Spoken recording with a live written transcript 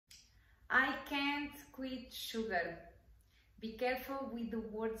I can't quit sugar. Be careful with the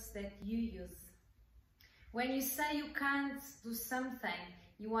words that you use. When you say you can't do something,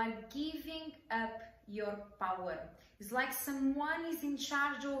 you are giving up your power. It's like someone is in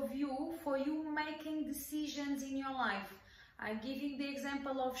charge of you for you making decisions in your life. I'm giving the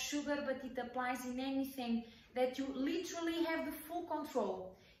example of sugar, but it applies in anything that you literally have the full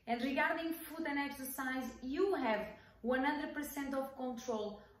control. And regarding food and exercise, you have 100% of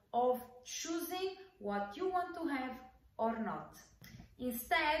control of choosing what you want to have or not.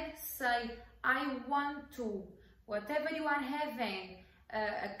 Instead, say, I want to. Whatever you are having,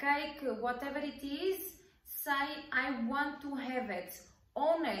 a cake, whatever it is, say, I want to have it.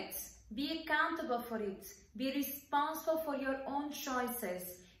 Own it. Be accountable for it. Be responsible for your own choices.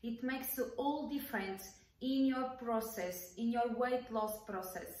 It makes all difference in your process, in your weight loss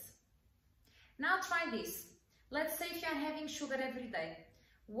process. Now try this. Let's say if you are having sugar every day.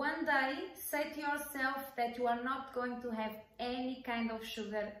 One day, say to yourself that you are not going to have any kind of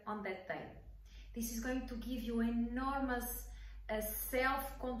sugar on that day. This is going to give you enormous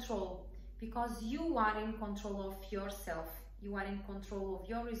self-control, because you are in control of yourself. You are in control of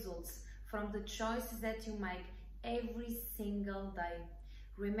your results from the choices that you make every single day.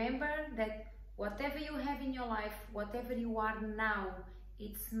 Remember that whatever you have in your life, whatever you are now,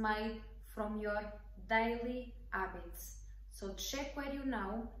 it's made from your daily habits. So check where you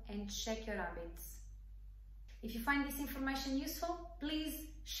know and check your habits. If you find this information useful, please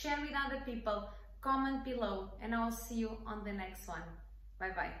share with other people, comment below, and I'll see you on the next one.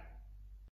 Bye bye.